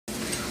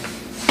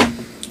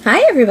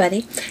Hi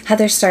everybody,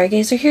 Heather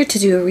Stargazer here to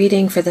do a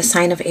reading for the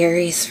sign of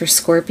Aries for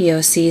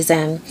Scorpio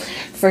season.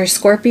 For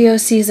Scorpio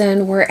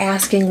season, we're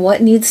asking what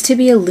needs to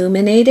be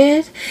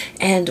illuminated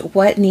and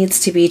what needs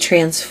to be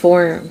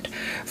transformed.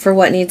 For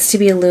what needs to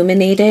be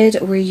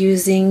illuminated, we're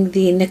using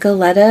the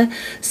Nicoletta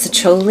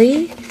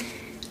Ciccoli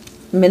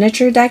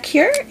miniature deck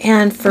here,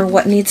 and for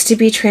what needs to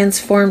be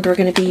transformed, we're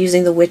going to be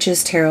using the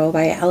Witch's Tarot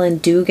by Ellen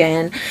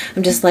Dugan.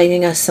 I'm just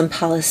lighting us some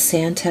Palo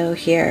Santo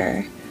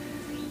here.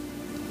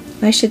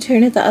 I should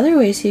turn it the other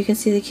way so you can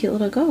see the cute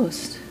little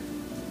ghost.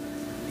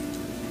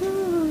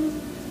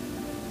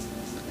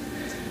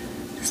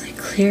 Just like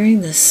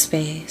clearing this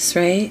space,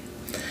 right?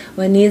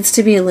 What needs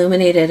to be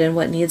illuminated and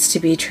what needs to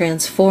be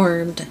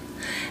transformed.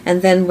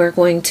 And then we're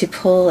going to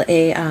pull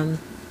a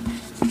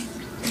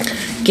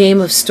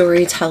game of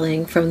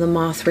storytelling from the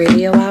Moth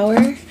Radio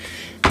Hour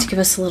to give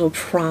us a little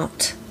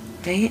prompt,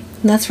 right?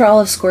 And that's for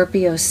all of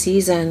Scorpio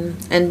season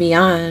and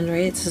beyond,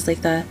 right? This is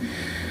like the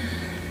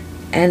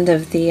end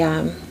of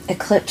the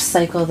eclipse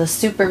cycle, the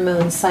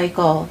supermoon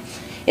cycle.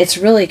 It's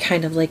really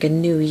kind of like a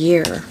new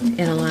year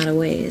in a lot of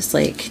ways,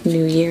 like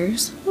New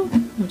Year's. Oh,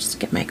 I'll just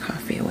get my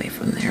coffee away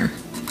from there.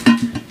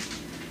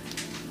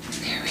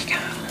 There we go.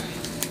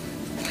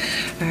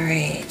 All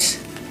right.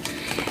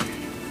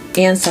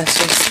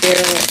 Ancestors,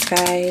 spirits,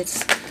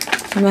 guides,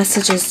 what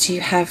messages do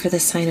you have for the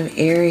sign of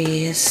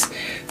Aries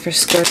for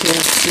Scorpio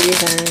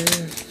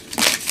season?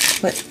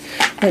 What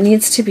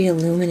needs to be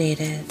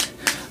illuminated?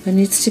 What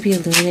needs to be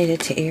illuminated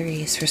to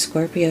Aries for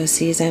Scorpio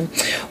season?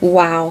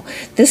 Wow,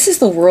 this is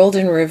the world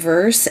in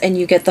reverse, and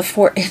you get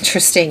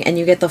the and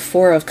you get the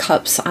Four of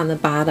Cups on the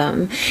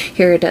bottom.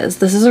 Here it is.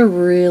 This is a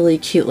really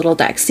cute little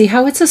deck. See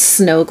how it's a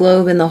snow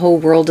globe and the whole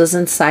world is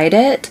inside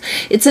it?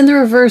 It's in the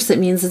reverse. It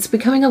means it's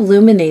becoming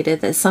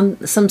illuminated, that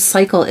some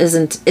cycle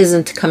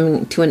isn't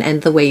coming to an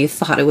end the way you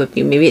thought it would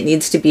be. Maybe it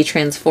needs to be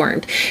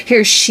transformed.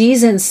 Here,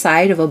 she's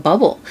inside of a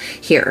bubble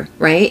here,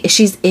 right?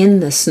 She's in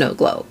the snow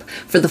globe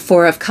for the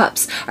Four of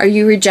Cups. Are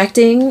you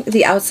rejecting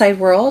the outside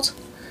world?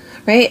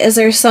 Right? Is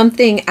there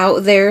something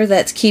out there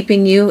that's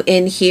keeping you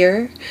in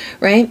here,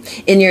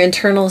 right? In your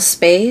internal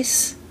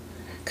space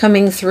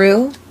coming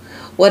through?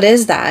 What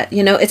is that?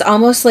 You know, it's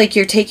almost like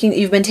you've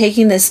been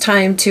taking this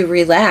time to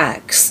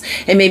relax,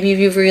 and maybe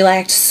you've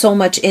relaxed so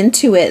much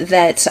into it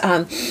that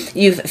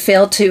you've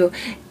failed to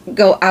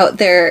go out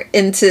there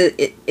into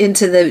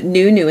the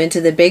new,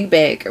 into the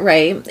big,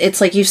 right? It's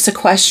like you've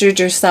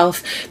sequestered yourself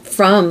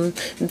from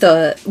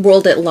the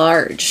world at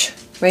large,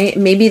 right?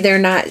 Maybe they're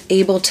not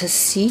able to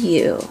see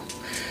you.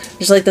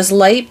 There's like this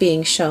light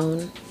being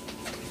shown.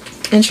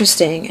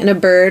 Interesting. And a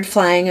bird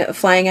flying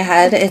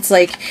ahead. It's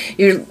like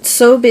you're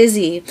so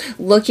busy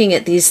looking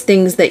at these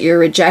things that you're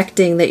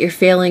rejecting that you're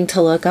failing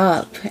to look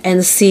up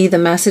and see the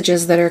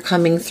messages that are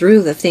coming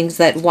through, the things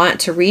that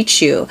want to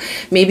reach you.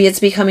 Maybe it's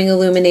becoming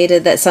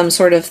illuminated that some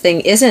sort of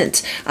thing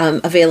isn't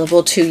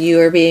available to you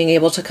or being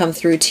able to come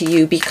through to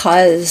you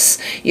because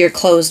you're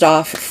closed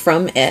off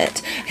from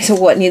it. So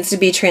what needs to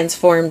be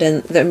transformed,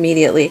 and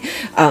immediately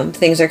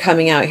things are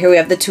coming out. Here we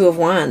have the Two of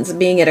Wands,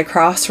 being at a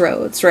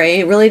crossroads,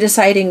 right? Really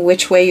deciding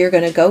which way you're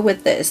going to go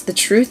with this. The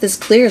truth is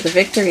clear. The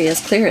victory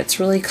is clear.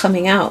 It's really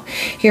coming out.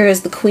 Here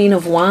is the Queen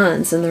of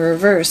Wands in the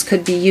reverse.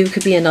 Could be you,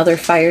 could be another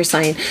fire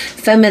sign.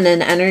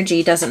 Feminine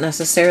energy doesn't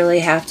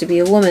necessarily have to be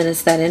a woman.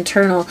 It's that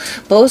internal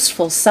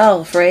boastful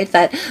self, right?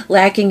 That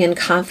lacking in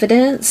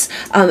confidence.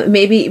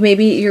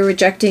 Maybe you're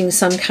rejecting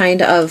some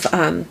kind of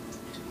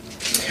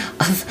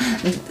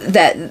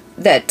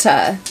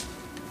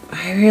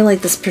I really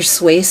like this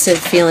persuasive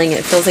feeling.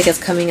 It feels like it's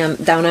coming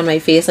down on my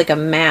face like a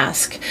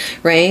mask,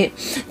 right?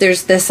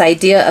 There's this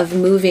idea of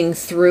moving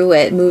through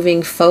it,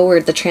 moving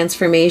forward. The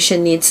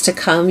transformation needs to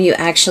come. You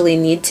actually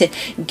need to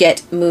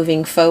get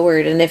moving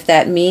forward. And if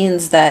that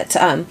means that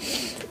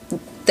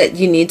that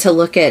you need to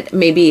look at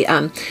maybe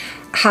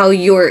how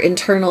your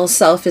internal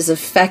self is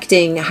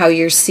affecting how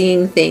you're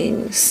seeing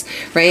things,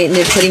 right? And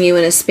they're putting you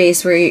in a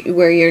space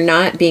where you're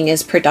not being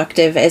as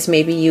productive as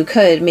maybe you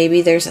could.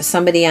 Maybe there's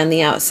somebody on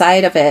the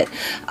outside of it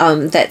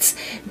that's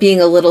being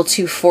a little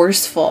too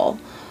forceful,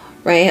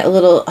 right? A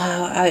little,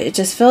 it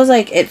just feels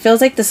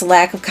like this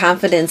lack of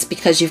confidence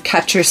because you've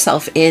kept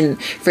yourself in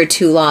for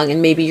too long,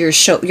 and maybe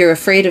you're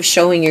afraid of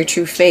showing your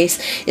true face.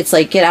 It's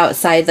like, get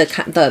outside.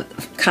 The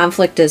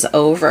conflict is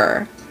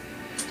over.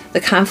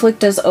 The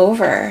conflict is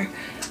over.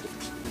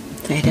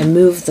 I had to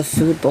move the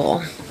food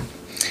bowl.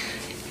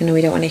 You know,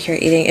 we don't want to hear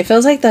eating. It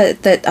feels like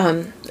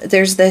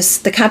there's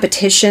the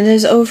competition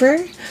is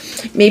over.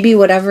 Maybe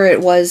whatever it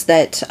was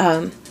that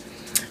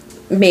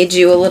made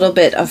you a little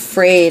bit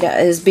afraid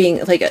is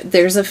being like,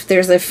 there's a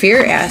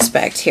fear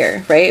aspect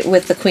here, right?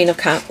 With the Queen of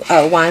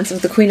Wands,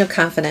 with the Queen of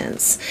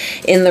Confidence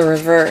in the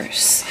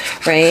reverse,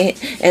 right?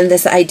 And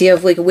this idea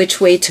of like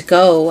which way to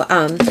go,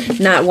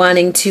 not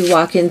wanting to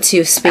walk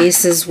into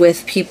spaces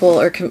with people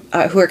or who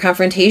are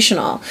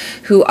confrontational,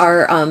 who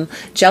are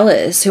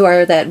jealous, who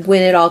are that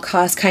win at all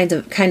costs kind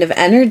of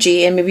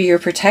energy, and maybe you're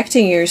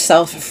protecting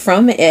yourself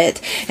from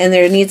it. And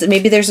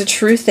maybe there's a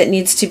truth that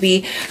needs to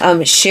be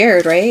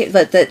shared, right?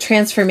 But that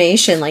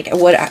transformation. Like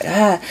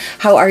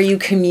how are you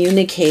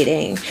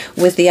communicating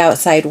with the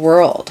outside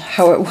world?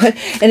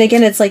 And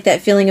again, it's like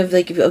that feeling of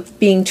like of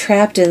being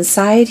trapped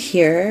inside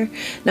here,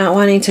 not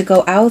wanting to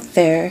go out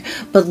there,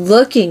 but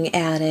looking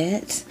at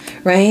it,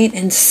 right?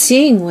 And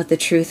seeing what the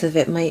truth of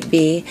it might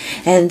be.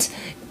 And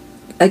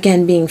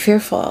again, being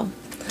fearful.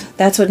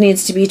 That's what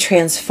needs to be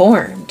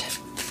transformed.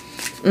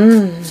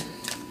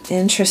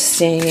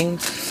 Interesting.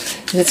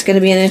 It's going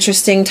to be an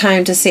interesting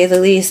time, to say the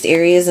least,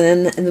 Aries.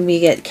 And then we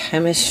get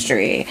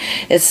chemistry.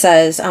 It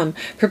says,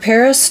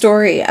 prepare a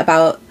story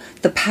about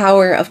the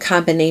power of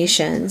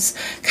combinations,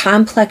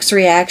 complex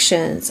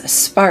reactions,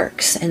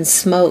 sparks and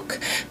smoke,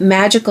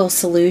 magical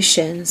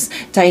solutions,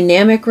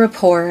 dynamic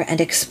rapport, and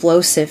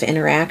explosive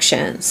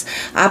interactions,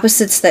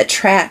 opposites that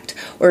attract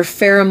or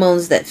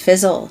pheromones that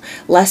fizzle,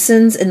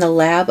 lessons in the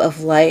lab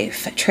of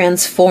life,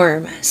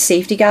 transform,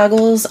 safety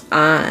goggles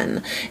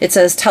on. It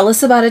says, tell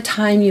us about a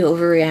time you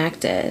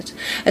overreacted,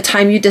 a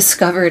time you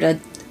discovered a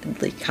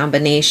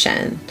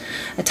combination,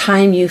 a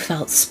time you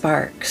felt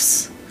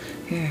sparks.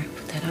 Here,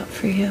 put that up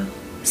for you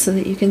so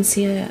that you can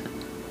see it.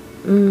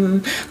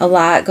 A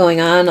lot going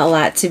on, a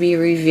lot to be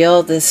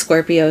revealed this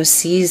Scorpio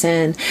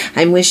season.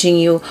 I'm wishing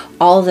you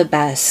all the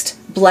best,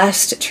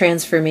 blessed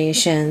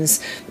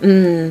transformations,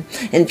 and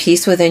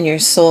peace within your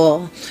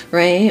soul,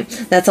 right?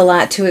 That's a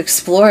lot to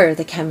explore,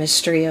 the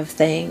chemistry of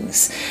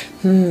things.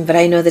 But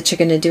I know that you're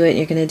going to do it, and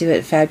you're going to do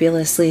it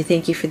fabulously.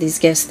 Thank you for these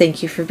gifts.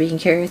 Thank you for being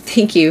here.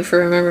 Thank you for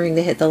remembering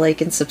to hit the like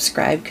and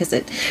subscribe, because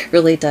it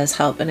really does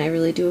help, and I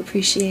really do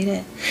appreciate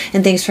it.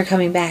 And thanks for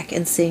coming back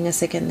and seeing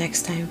us again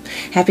next time.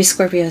 Happy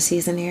Scorpio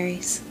season,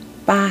 Aries.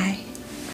 Bye.